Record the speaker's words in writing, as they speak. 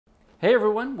Hey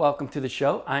everyone, welcome to the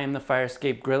show. I am the Fire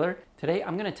Escape Griller. Today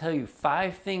I'm going to tell you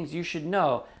 5 things you should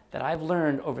know that I've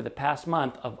learned over the past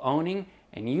month of owning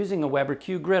and using a Weber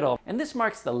Q Griddle. And this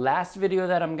marks the last video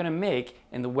that I'm going to make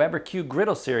in the Weber Q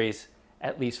Griddle series,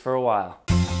 at least for a while.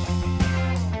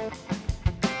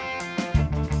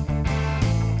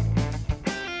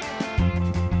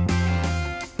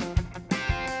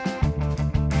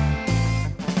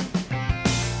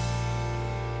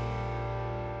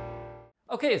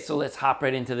 Okay, so let's hop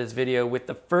right into this video with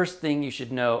the first thing you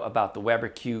should know about the Weber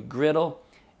Q Griddle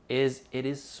is it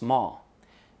is small.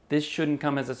 This shouldn't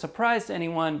come as a surprise to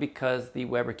anyone because the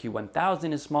Weber Q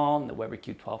 1000 is small and the Weber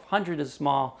Q 1200 is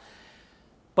small,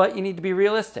 but you need to be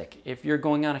realistic. If you're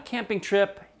going on a camping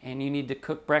trip and you need to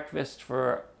cook breakfast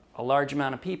for a large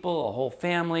amount of people, a whole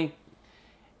family,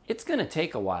 it's gonna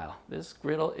take a while. This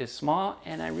griddle is small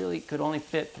and I really could only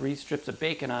fit 3 strips of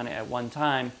bacon on it at one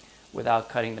time without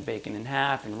cutting the bacon in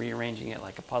half and rearranging it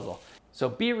like a puzzle. So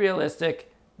be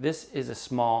realistic, this is a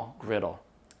small griddle.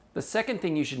 The second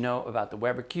thing you should know about the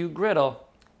Weber Q Griddle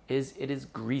is it is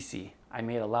greasy. I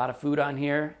made a lot of food on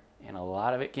here and a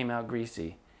lot of it came out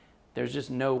greasy. There's just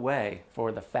no way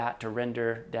for the fat to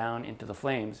render down into the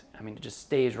flames. I mean, it just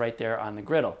stays right there on the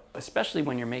griddle. Especially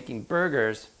when you're making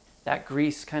burgers, that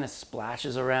grease kind of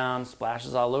splashes around,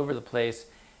 splashes all over the place.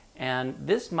 And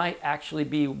this might actually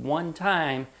be one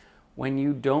time when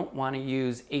you don't want to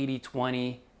use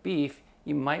 80-20 beef,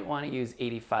 you might want to use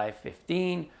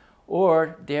 85-15,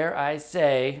 or dare I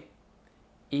say,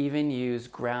 even use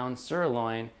ground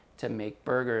sirloin to make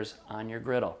burgers on your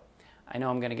griddle. I know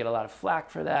I'm going to get a lot of flack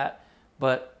for that,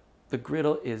 but the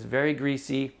griddle is very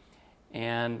greasy,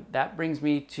 and that brings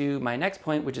me to my next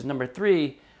point, which is number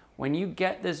 3. When you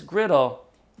get this griddle,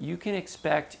 you can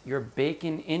expect your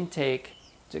bacon intake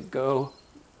to go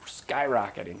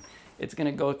skyrocketing. It's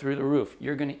gonna go through the roof.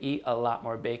 You're gonna eat a lot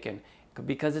more bacon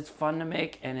because it's fun to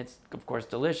make and it's of course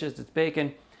delicious, it's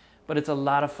bacon, but it's a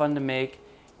lot of fun to make.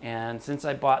 And since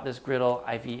I bought this griddle,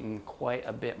 I've eaten quite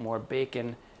a bit more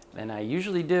bacon than I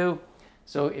usually do.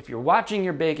 So if you're watching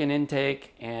your bacon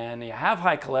intake and you have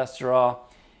high cholesterol,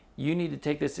 you need to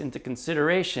take this into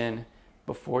consideration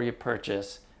before you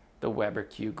purchase the Weber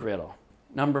Q Griddle.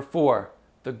 Number 4,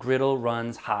 the griddle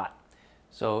runs hot.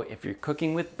 So if you're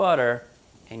cooking with butter,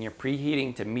 and you're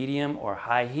preheating to medium or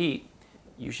high heat,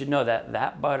 you should know that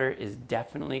that butter is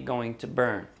definitely going to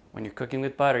burn. When you're cooking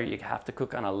with butter, you have to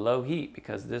cook on a low heat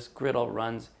because this griddle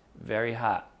runs very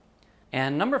hot.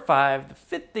 And number 5, the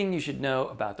 5th thing you should know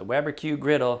about the Weber Q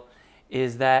Griddle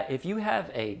is that if you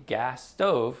have a gas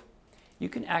stove, you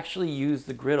can actually use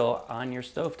the griddle on your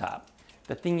stovetop.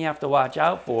 The thing you have to watch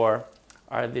out for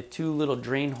are the 2 little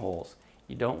drain holes.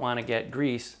 You don't want to get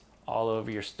grease all over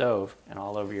your stove and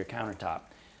all over your countertop.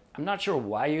 I'm not sure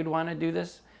why you'd want to do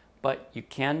this, but you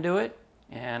can do it,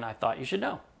 and I thought you should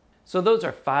know. So those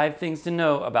are 5 things to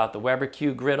know about the Weber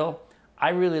Q Griddle.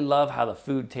 I really love how the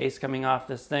food tastes coming off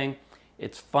this thing.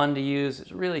 It's fun to use,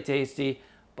 it's really tasty,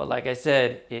 but like I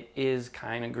said, it is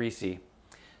kind of greasy.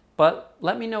 But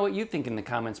let me know what you think in the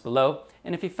comments below,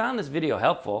 and if you found this video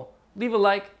helpful, leave a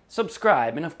like,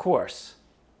 subscribe, and of course,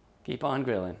 keep on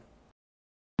grilling.